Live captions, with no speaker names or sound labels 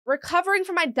recovering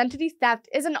from identity theft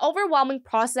is an overwhelming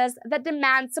process that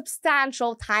demands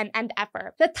substantial time and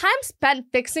effort. The time spent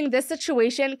fixing this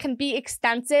situation can be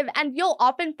extensive, and you'll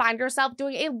often find yourself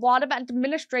doing a lot of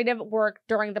administrative work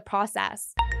during the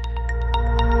process.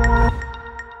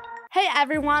 Hey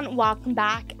everyone, welcome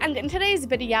back, and in today's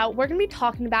video, we're going to be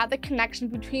talking about the connection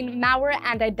between malware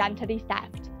and identity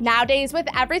theft. Nowadays, with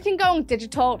everything going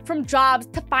digital, from jobs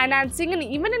to financing and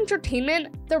even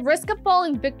entertainment, the risk of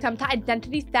falling victim to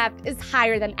identity theft is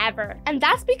higher than ever. And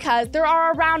that's because there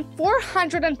are around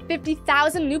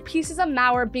 450,000 new pieces of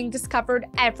malware being discovered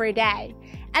every day.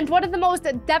 And one of the most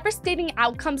devastating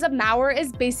outcomes of malware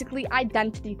is basically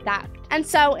identity theft. And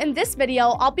so in this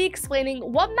video, I'll be explaining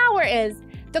what malware is,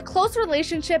 the close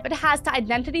relationship it has to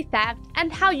identity theft,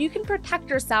 and how you can protect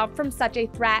yourself from such a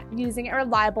threat using a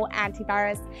reliable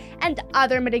antivirus and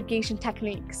other mitigation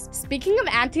techniques. Speaking of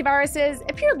antiviruses,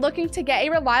 if you're looking to get a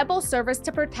reliable service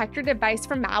to protect your device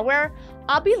from malware,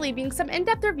 I'll be leaving some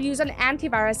in-depth reviews on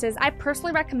antiviruses I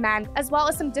personally recommend, as well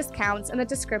as some discounts in the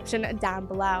description down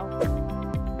below.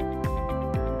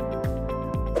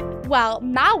 Well,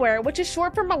 malware, which is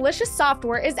short for malicious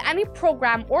software, is any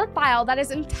program or file that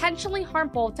is intentionally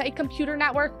harmful to a computer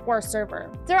network or server.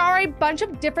 There are a bunch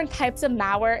of different types of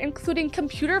malware, including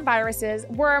computer viruses,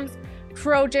 worms,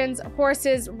 Trojans,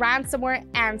 horses, ransomware,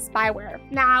 and spyware.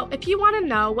 Now, if you want to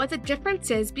know what the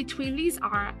differences between these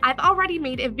are, I've already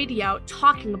made a video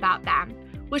talking about them,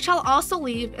 which I'll also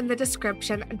leave in the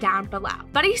description down below.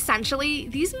 But essentially,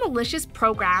 these malicious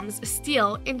programs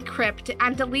steal, encrypt,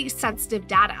 and delete sensitive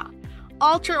data,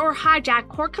 alter or hijack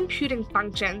core computing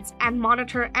functions, and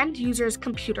monitor end users'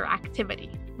 computer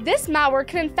activity. This malware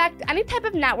can infect any type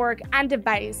of network and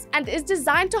device and is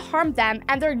designed to harm them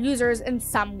and their users in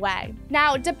some way.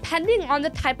 Now, depending on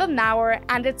the type of malware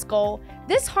and its goal,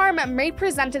 this harm may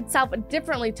present itself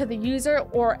differently to the user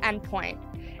or endpoint.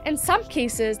 In some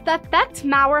cases, the effect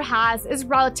malware has is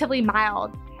relatively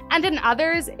mild, and in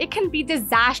others, it can be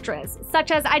disastrous, such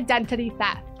as identity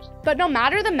theft. But no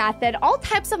matter the method, all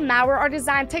types of malware are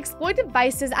designed to exploit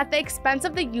devices at the expense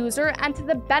of the user and to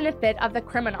the benefit of the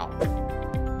criminal.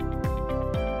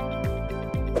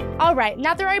 Alright,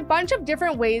 now there are a bunch of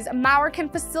different ways malware can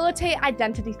facilitate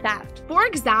identity theft. For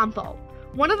example,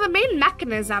 one of the main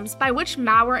mechanisms by which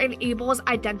malware enables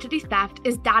identity theft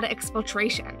is data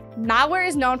exfiltration. Malware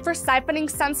is known for siphoning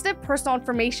sensitive personal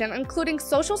information, including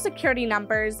social security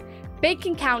numbers, bank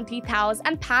account details,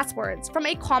 and passwords from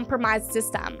a compromised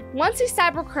system. Once a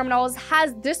cybercriminal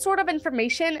has this sort of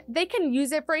information, they can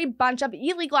use it for a bunch of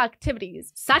illegal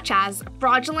activities, such as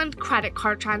fraudulent credit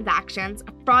card transactions,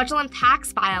 fraudulent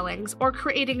tax filings, or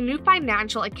creating new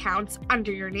financial accounts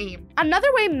under your name.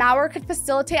 Another way malware could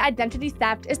facilitate identity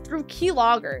theft is through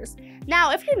keyloggers.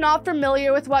 Now, if you're not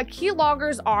familiar with what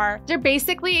keyloggers are, they're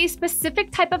basically a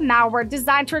specific type of malware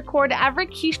designed to record every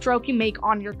keystroke you make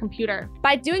on your computer.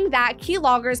 By doing that,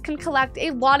 keyloggers can collect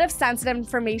a lot of sensitive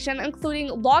information, including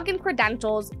login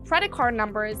credentials, credit card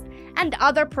numbers, and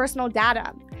other personal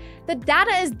data. The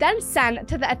data is then sent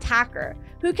to the attacker,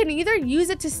 who can either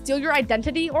use it to steal your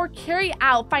identity or carry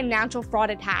out financial fraud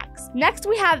attacks. Next,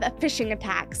 we have phishing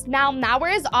attacks. Now,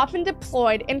 malware is often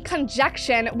deployed in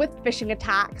conjunction with phishing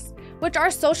attacks, which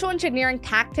are social engineering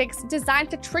tactics designed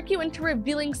to trick you into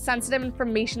revealing sensitive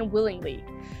information willingly.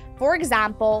 For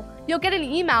example, you'll get an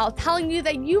email telling you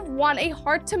that you've won a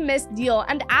hard-to-miss deal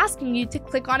and asking you to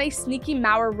click on a sneaky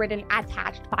malware-ridden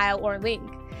attached file or link.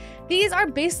 These are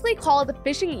basically called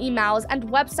phishing emails and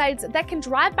websites that can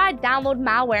drive-by download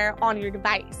malware on your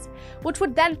device, which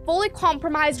would then fully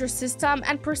compromise your system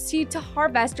and proceed to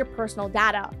harvest your personal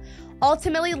data,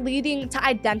 ultimately leading to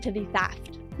identity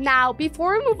theft. Now,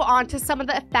 before we move on to some of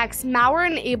the effects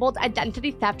malware-enabled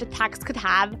identity theft attacks could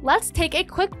have, let's take a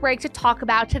quick break to talk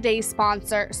about today's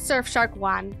sponsor, Surfshark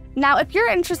One. Now, if you're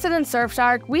interested in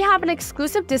Surfshark, we have an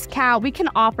exclusive discount we can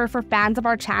offer for fans of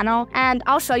our channel, and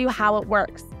I'll show you how it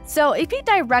works. So if you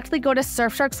directly go to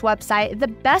Surfshark's website, the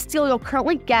best deal you'll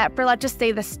currently get for, let's just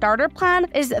say, the starter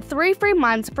plan is 3 free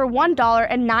months for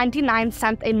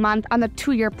 $1.99 a month on the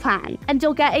 2-year plan. And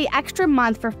you'll get an extra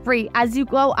month for free as you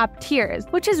go up tiers,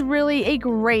 which is really a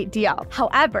great deal.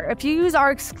 However, if you use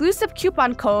our exclusive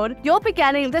coupon code, you'll be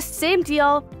getting the same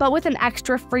deal, but with an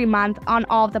extra free month on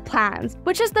all of the plans,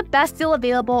 which is the best deal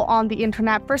available on the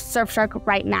internet for Surfshark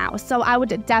right now. So I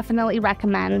would definitely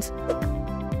recommend.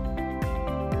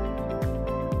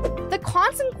 The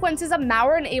consequences of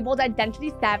malware-enabled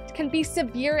identity theft can be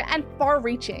severe and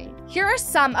far-reaching. Here are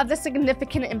some of the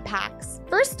significant impacts.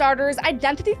 For starters,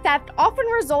 identity theft often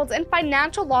results in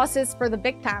financial losses for the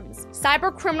victims.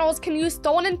 Cybercriminals can use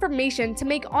stolen information to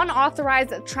make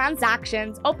unauthorized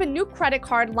transactions, open new credit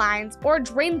card lines, or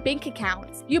drain bank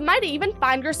accounts. You might even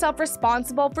find yourself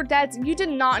responsible for debts you did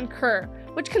not incur,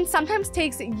 which can sometimes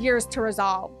take years to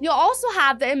resolve. You'll also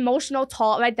have the emotional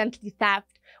toll of identity theft,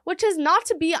 which is not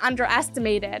to be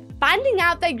underestimated. Finding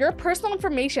out that your personal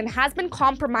information has been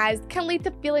compromised can lead to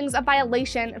feelings of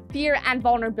violation, fear, and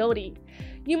vulnerability.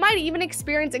 You might even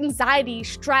experience anxiety,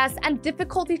 stress, and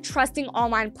difficulty trusting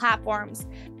online platforms,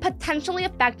 potentially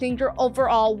affecting your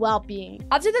overall well-being.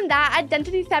 Other than that,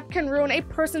 identity theft can ruin a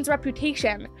person's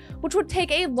reputation, which would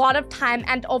take a lot of time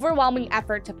and overwhelming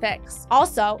effort to fix.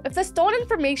 Also, if the stolen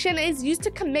information is used to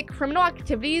commit criminal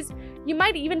activities, you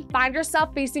might even find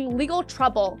yourself facing legal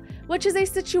trouble, which is a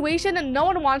situation no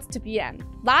one wants to be in.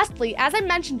 Lastly, as I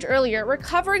mentioned earlier,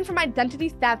 recovering from identity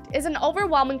theft is an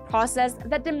overwhelming process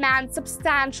that demands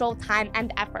substantial time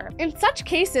and effort. In such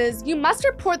cases, you must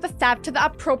report the theft to the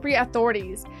appropriate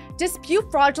authorities,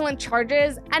 dispute fraudulent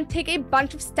charges, and take a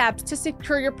bunch of steps to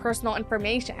secure your personal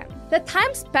information. The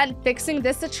time spent fixing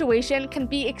this situation can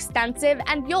be extensive,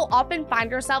 and you'll often find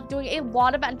yourself doing a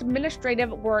lot of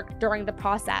administrative work during the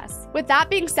process. With that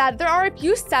being said, there are a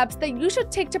few steps that you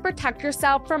should take to protect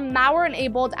yourself from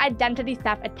malware-enabled identity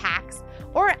theft attacks,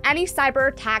 or any cyber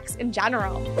attacks in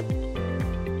general.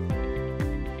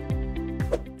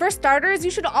 For starters,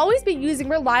 you should always be using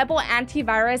reliable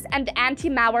antivirus and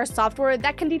anti-malware software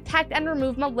that can detect and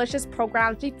remove malicious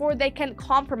programs before they can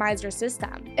compromise your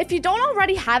system. If you don't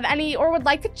already have any or would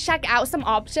like to check out some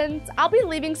options, I'll be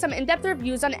leaving some in-depth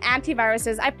reviews on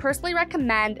antiviruses I personally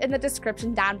recommend in the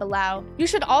description down below. You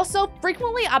should also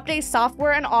frequently update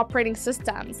software and operating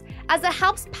systems, as it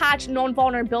helps patch known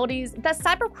vulnerabilities that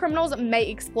cybercriminals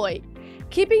may exploit.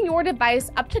 Keeping your device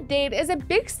up to date is a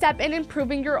big step in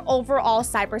improving your overall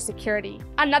cybersecurity.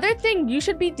 Another thing you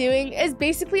should be doing is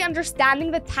basically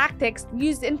understanding the tactics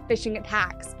used in phishing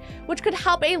attacks, which could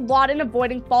help a lot in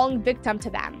avoiding falling victim to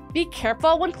them. Be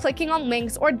careful when clicking on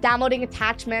links or downloading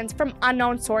attachments from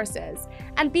unknown sources,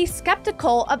 and be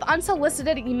skeptical of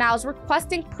unsolicited emails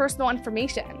requesting personal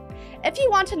information. If you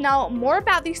want to know more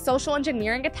about these social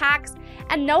engineering attacks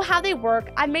and know how they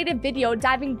work, I made a video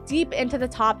diving deep into the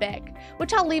topic,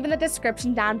 which I'll leave in the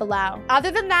description down below.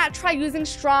 Other than that, try using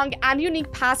strong and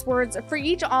unique passwords for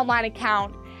each online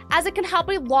account, as it can help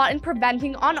a lot in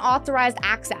preventing unauthorized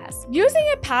access. Using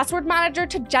a password manager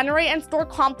to generate and store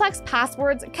complex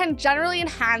passwords can generally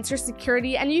enhance your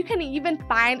security, and you can even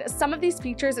find some of these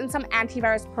features in some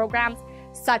antivirus programs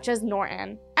such as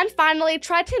Norton. And finally,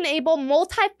 try to enable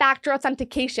multi-factor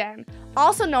authentication,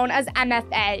 also known as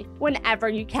MFA, whenever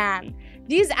you can.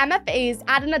 These MFAs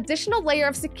add an additional layer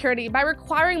of security by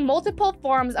requiring multiple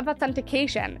forms of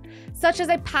authentication, such as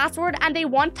a password and a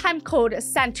one-time code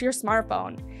sent to your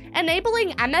smartphone.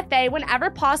 Enabling MFA whenever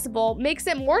possible makes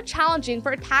it more challenging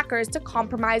for attackers to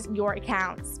compromise your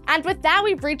accounts. And with that,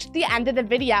 we've reached the end of the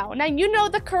video. Now you know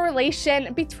the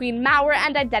correlation between malware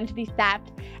and identity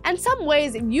theft, and some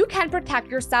ways you can protect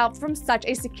yourself from such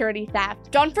a security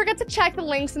theft. Don't forget to check the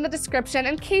links in the description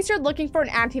in case you're looking for an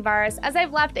antivirus, as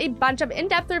I've left a bunch of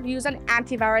in-depth reviews on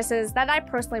antiviruses that I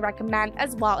personally recommend,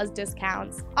 as well as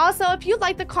discounts. Also, if you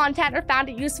liked the content or found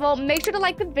it useful, make sure to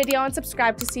like the video and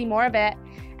subscribe to see more of it.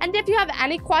 And if you have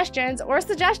any questions or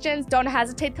suggestions, don't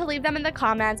hesitate to leave them in the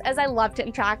comments, as I love to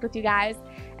interact with you guys.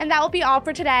 And that will be all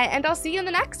for today, and I'll see you in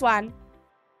the next one.